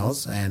someone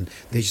else and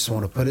they just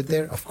want to put it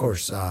there, of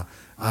course,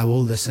 I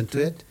will listen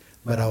to it,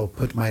 but I will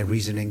put my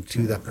reasoning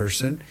to that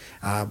person.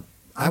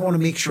 I want to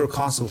make sure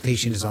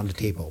consultation is on the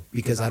table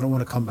because I don't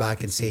want to come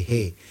back and say,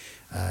 hey,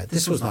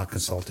 this was not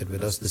consulted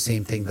with us, the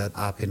same thing that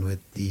happened with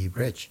the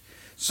bridge.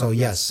 So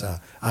yes,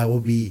 I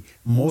will be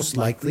most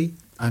likely,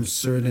 I'm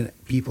certain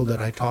people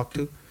that I talk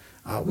to,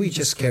 we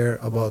just care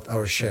about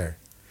our share.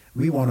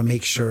 We want to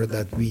make sure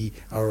that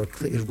our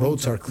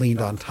roads are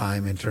cleaned on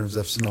time in terms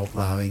of snow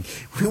plowing.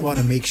 We want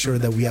to make sure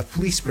that we have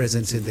police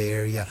presence in the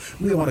area.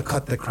 We want to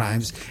cut the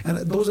crimes. And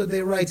those are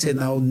their rights, and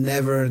I'll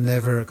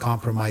never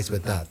compromise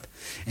with that.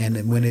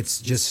 And when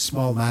it's just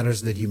small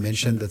matters that you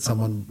mentioned that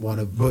someone want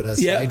to put a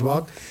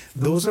sidewalk,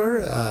 those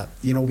are,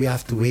 we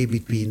have to weigh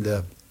between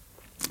the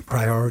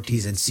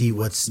priorities and see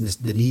what's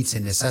the needs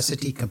and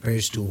necessity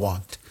compares to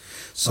want.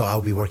 So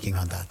I'll be working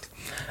on that.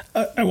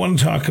 I want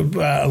to talk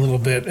a little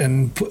bit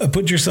and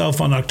put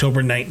yourself on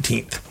October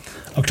 19th.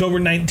 October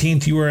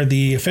 19th, you are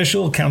the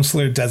official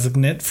councillor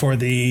designate for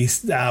the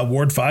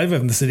Ward 5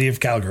 of the City of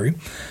Calgary.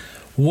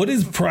 What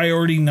is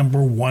priority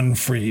number one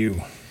for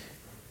you?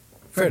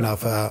 Fair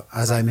enough.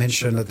 As I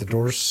mentioned at the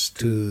doors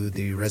to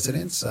the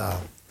residents,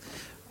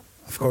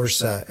 of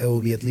course, it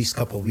will be at least a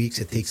couple of weeks.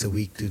 It takes a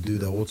week to do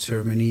the oath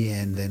ceremony,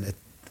 and then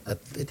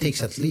it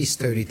takes at least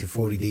 30 to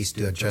 40 days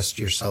to adjust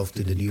yourself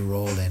to the new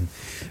role and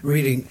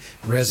reading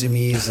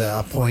resumes,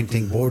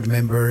 appointing board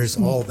members,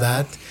 all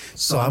that.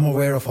 So I'm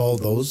aware of all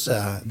those.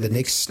 The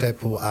next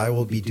step I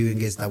will be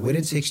doing is that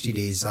within 60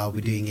 days, I'll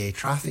be doing a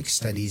traffic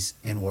studies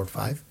in Ward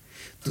 5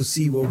 to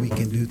see what we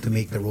can do to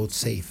make the road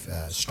safe.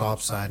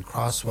 Stop sign,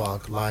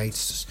 crosswalk,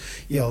 lights,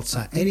 yield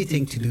sign,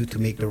 anything to do to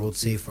make the road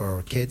safe for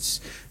our kids,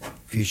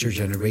 future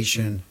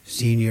generation,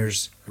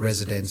 seniors,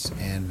 residents,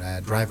 and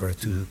driver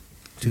to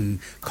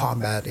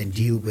combat and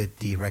deal with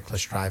the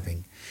reckless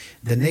driving.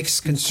 The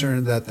next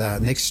concern that the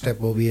next step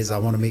will be is I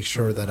want to make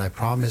sure that I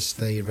promise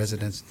the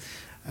residents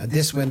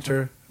this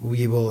winter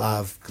we will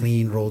have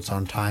clean roads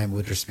on time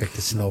with respect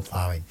to snow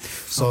plowing.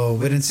 So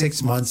within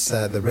 6 months,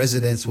 the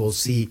residents will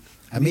see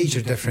a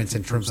major difference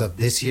in terms of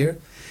this year.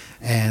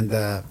 And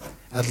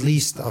at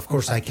least, of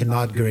course, I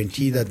cannot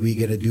guarantee that we're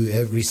going to do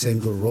every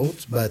single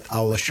road, but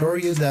I'll assure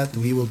you that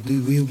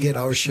we'll get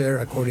our share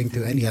according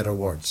to any other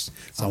wards.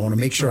 So I want to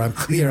make sure I'm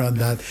clear on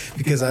that,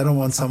 because I don't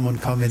want someone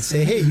come and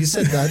say, hey, you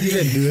said that, you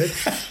didn't do it.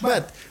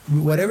 But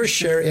whatever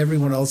share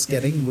everyone else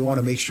getting, we want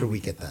to make sure we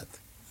get that.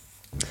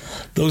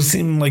 Those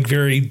seem like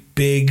very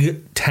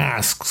big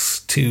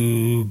tasks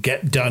to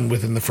get done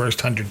within the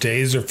first 100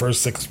 days or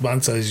first 6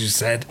 months, as you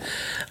said.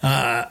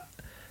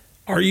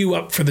 Are you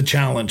up for the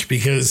challenge?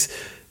 Because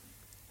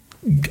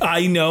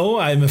I know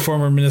I'm a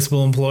former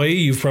municipal employee.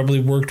 You've probably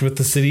worked with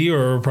the city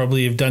or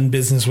probably have done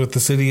business with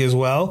the city as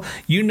well.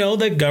 You know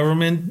that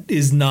government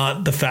is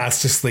not the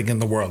fastest thing in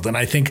the world. And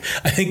I think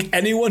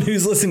anyone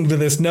who's listening to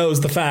this knows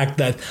the fact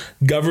that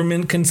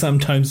government can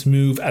sometimes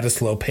move at a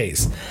slow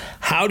pace.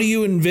 How do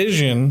you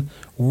envision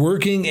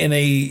working in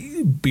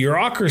a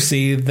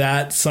bureaucracy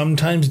that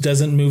sometimes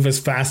doesn't move as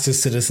fast as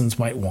citizens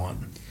might want?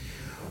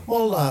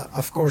 Well,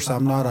 of course,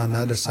 I'm not on the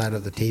other side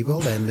of the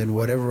table, and then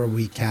whatever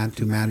we can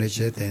to manage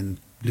it and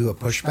do a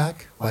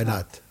pushback, why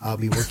not? I'll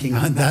be working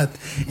on that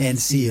and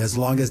see, as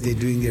long as they're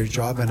doing their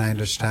job. And I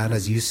understand,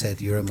 as you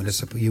said, you were a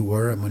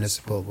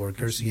municipal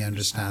worker, so you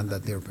understand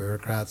that they're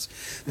bureaucrats,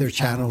 there are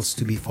channels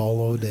to be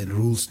followed and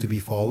rules to be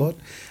followed.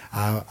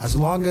 As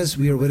long as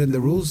we are within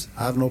the rules,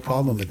 I have no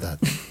problem with that.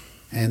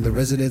 And the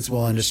residents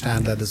will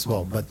understand that as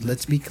well. But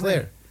let's be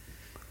clear.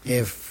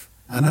 If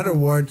another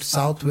ward,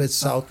 southwest,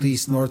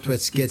 southeast,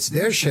 northwest, gets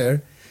their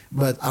share,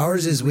 but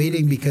ours is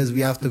waiting because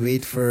we have to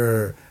wait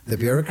for the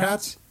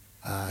bureaucrats,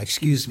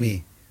 excuse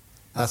me,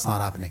 that's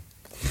not happening.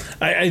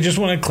 I just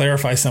want to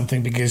clarify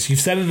something, because you've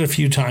said it a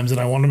few times,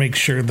 and I want to make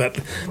sure that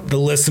the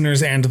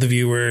listeners and the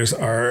viewers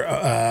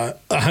are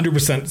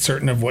 100%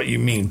 certain of what you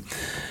mean.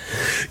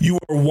 You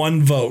are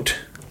one vote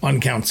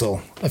on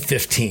council of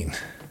 15.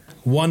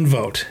 One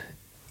vote.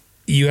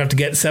 You have to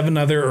get 7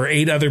 other or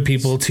 8 other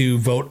people to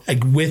vote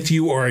with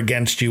you or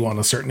against you on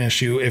a certain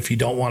issue if you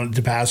don't want it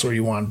to pass or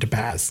you want it to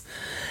pass.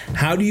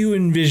 How do you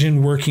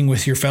envision working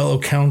with your fellow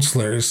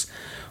councillors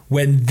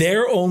when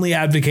they're only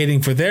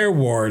advocating for their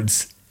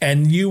wards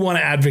and you want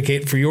to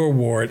advocate for your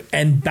ward,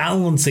 and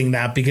balancing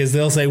that? Because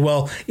they'll say,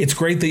 well, it's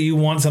great that you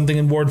want something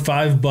in Ward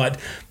 5, but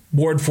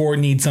Ward 4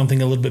 needs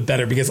something a little bit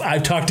better. Because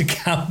I've talked to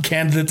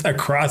candidates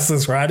across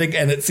this riding,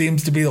 and it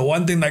seems to be the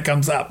one thing that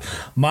comes up.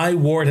 My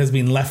ward has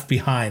been left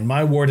behind.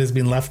 My ward has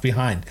been left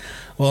behind.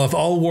 Well, if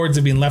all wards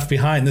have been left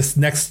behind, this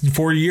next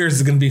 4 years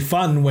is going to be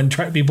fun when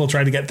people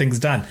try to get things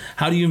done.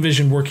 How do you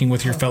envision working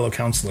with your fellow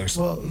councillors?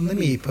 Well, let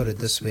me put it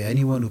this way.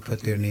 Anyone who put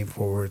their name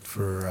forward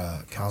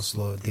for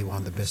councillor, they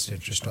want the best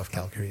interest of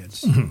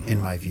Calgarians, in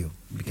my view,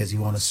 because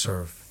you want to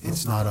serve.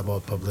 It's not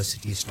about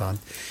publicity stunt.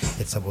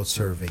 It's about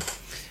serving.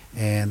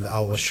 And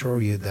I'll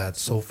assure you that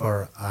so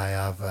far I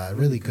have a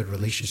really good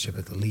relationship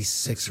with at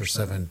least 6 or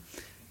 7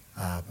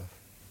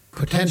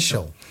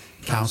 potential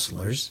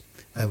counselors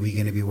that we're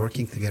going to be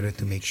working together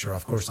to make sure.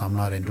 Of course, I'm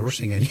not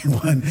endorsing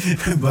anyone,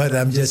 but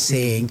I'm just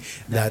saying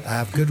that I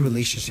have good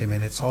relationship,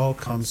 and it all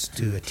comes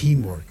to a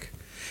teamwork.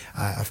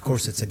 Of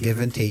course, it's a give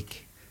and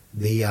take.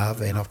 They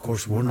have, and of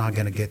course, we're not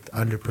going to get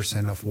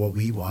 100% of what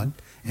we want,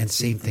 and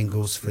same thing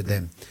goes for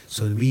them.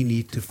 So we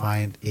need to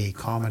find a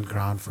common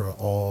ground for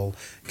all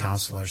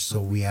councillors,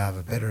 so we have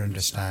a better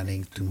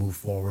understanding to move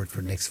forward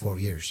for the next 4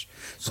 years.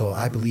 So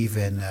I believe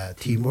in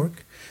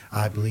teamwork.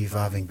 I believe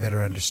having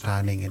better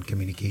understanding and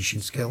communication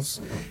skills,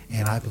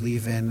 and I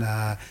believe in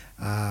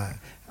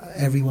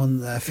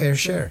everyone fair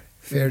share,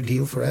 fair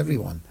deal for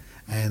everyone.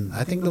 And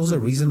I think those are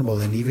reasonable.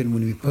 And even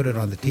when we put it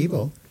on the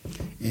table,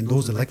 and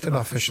those elected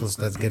officials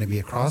that's going to be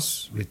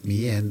across with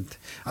me, and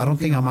I don't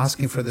think I'm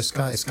asking for the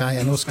sky.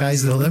 I know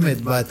sky's the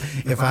limit, but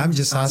if I'm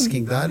just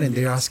asking that and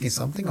they're asking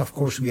something, of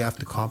course we have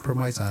to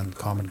compromise on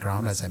common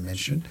ground, as I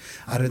mentioned.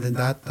 Other than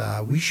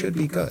that, we should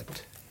be good.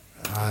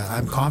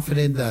 I'm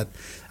confident that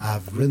I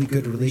have really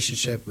good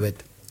relationship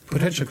with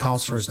potential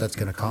councillors that's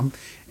going to come,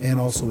 and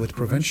also with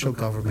provincial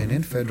government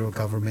and federal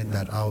government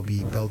that I'll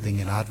be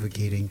building and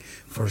advocating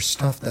for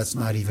stuff that's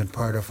not even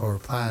part of our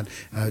plan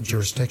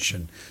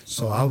jurisdiction.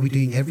 So I'll be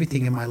doing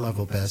everything in my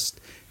level best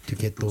to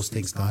get those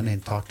things done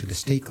and talk to the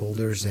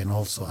stakeholders and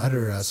also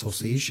other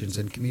associations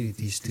and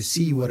communities to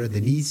see what are the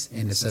needs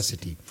and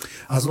necessity.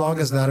 As long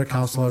as the other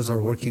councillors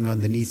are working on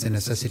the needs and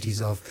necessities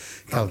of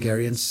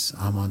Calgarians,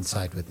 I'm on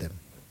side with them.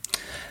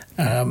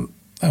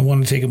 I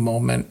want to take a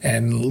moment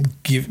and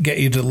get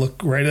you to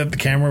look right at the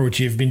camera, which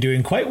you've been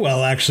doing quite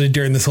well actually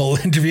during this whole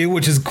interview,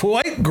 which is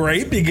quite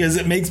great because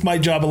it makes my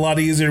job a lot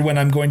easier when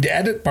I'm going to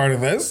edit part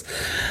of this.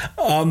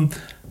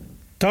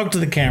 Talk to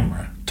the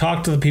camera.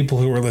 Talk to the people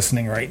who are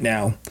listening right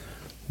now.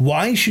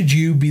 Why should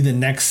you be the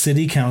next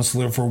city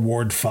councillor for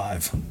Ward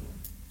 5?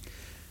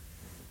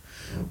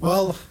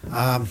 Well,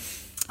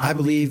 I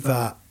believe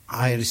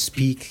I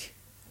speak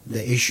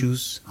the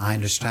issues. I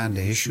understand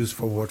the issues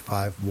for Ward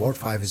 5. Ward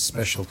 5 is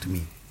special to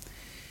me.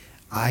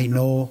 I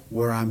know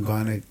where I'm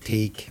going to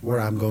take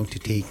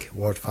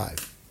Ward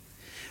 5.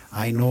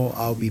 I know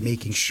I'll be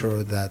making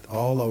sure that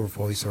all our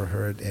voices are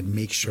heard and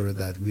make sure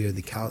that we are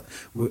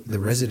the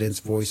residents'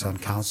 voice on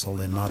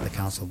council and not the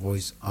council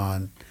voice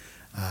on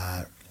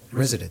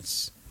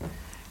residents.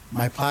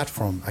 My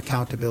platform,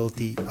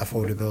 accountability,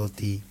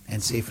 affordability,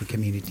 and safer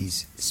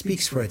communities,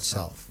 speaks for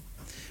itself.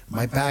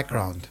 My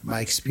background,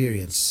 my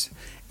experience,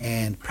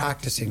 and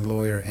practicing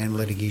lawyer and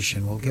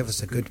litigation will give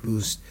us a good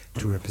boost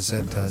to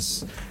represent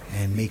us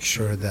and make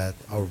sure that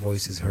our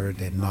voice is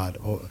heard and not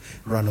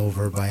run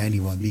over by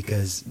anyone,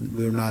 because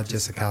we're not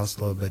just a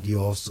councillor, but you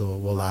also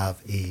will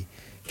have a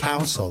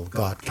counsel,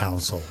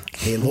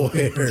 a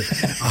lawyer.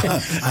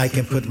 I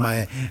can put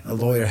my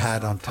lawyer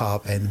hat on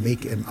top and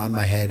on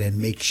my head and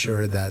make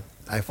sure that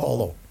I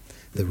follow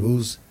the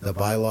rules, the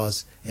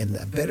bylaws, and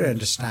a better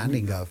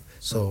understanding of,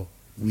 so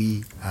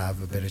we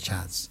have a better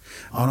chance.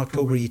 On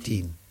October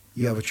 18,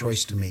 you have a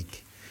choice to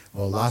make.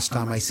 Well, last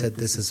time I said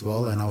this as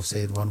well, and I'll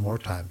say it one more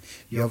time.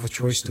 You have a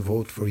choice to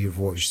vote for your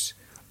voice.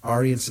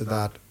 Aryan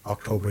Sadat,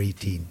 October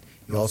 18.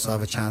 You also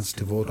have a chance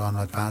to vote on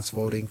advance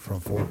voting from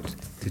 4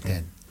 to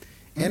 10.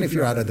 And if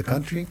you're out of the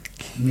country,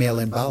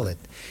 mail-in ballot.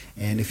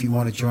 And if you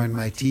want to join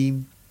my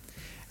team,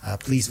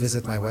 please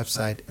visit my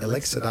website,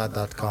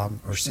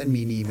 alexsadat.com, or send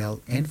me an email,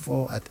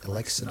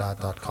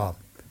 info@alexsadat.com.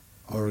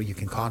 Or you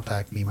can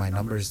contact me. My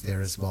number is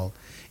there as well.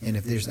 And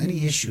if there's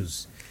any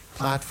issues,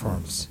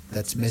 platforms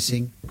that's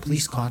missing,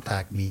 please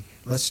contact me.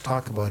 Let's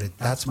talk about it.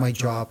 That's my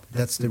job.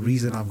 That's the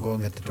reason I'm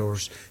going at the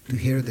doors, to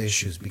hear the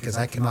issues, because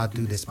I cannot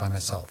do this by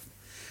myself.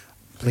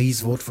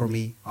 Please vote for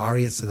me,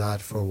 Aryan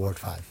Sadat, for Ward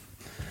 5.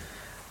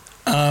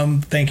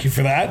 Thank you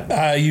for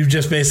that. You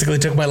just basically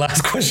took my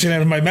last question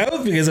out of my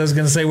mouth, because I was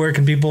going to say, where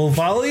can people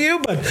follow you?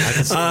 But I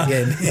can say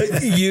it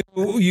again.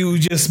 you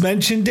just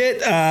mentioned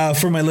it.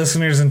 For my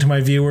listeners and to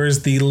my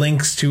viewers, the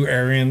links to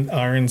Aryan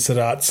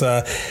Sadat's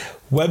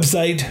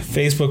website,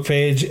 Facebook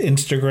page,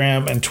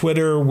 Instagram, and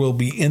Twitter will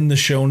be in the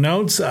show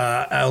notes.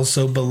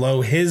 Also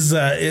below his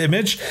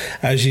image,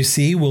 as you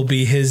see, will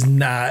be his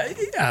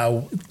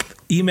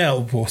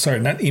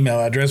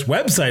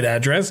website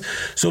address.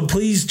 So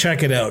please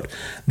check it out.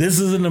 This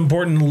is an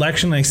important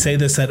election. I say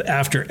this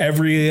after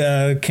every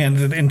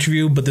candidate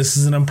interview, but this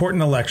is an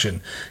important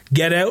election.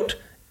 Get out,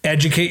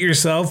 educate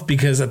yourself,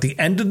 because at the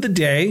end of the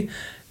day,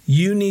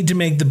 you need to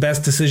make the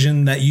best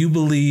decision that you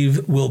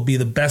believe will be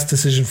the best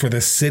decision for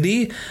this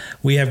city.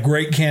 We have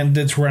great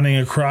candidates running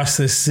across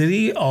this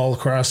city, all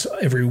across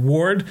every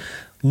ward.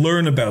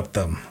 Learn about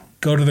them.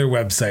 Go to their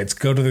websites.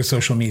 Go to their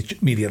social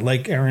media.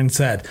 Like Aaron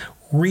said,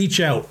 reach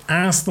out,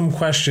 ask them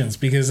questions,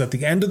 because at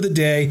the end of the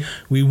day,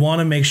 we want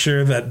to make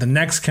sure that the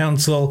next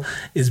council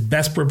is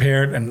best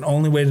prepared, and the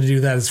only way to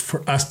do that is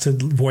for us to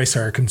voice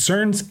our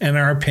concerns and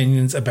our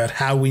opinions about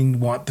how we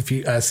want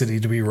the city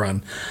to be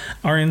run.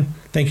 Aryan,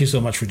 thank you so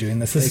much for doing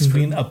this. This has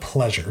been a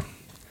pleasure.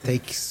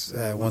 Thanks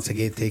once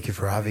again. Thank you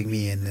for having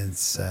me, and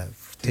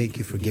thank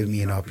you for giving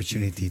me an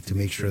opportunity to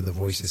make sure the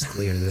voice is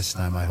clear this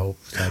time. I hope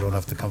I don't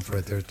have to come for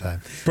a third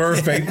time.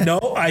 Perfect.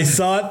 No, I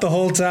saw it the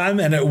whole time,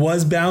 and it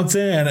was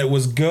bouncing, and it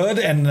was good,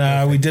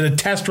 and we did a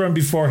test run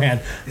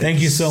beforehand. Thank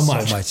you so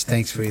much.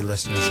 Thanks for your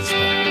listeners as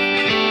well.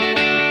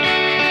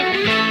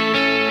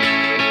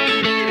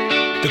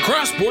 The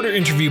Cross Border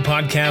Interview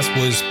Podcast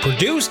was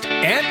produced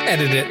and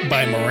edited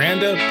by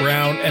Miranda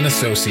Brown and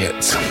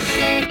Associates.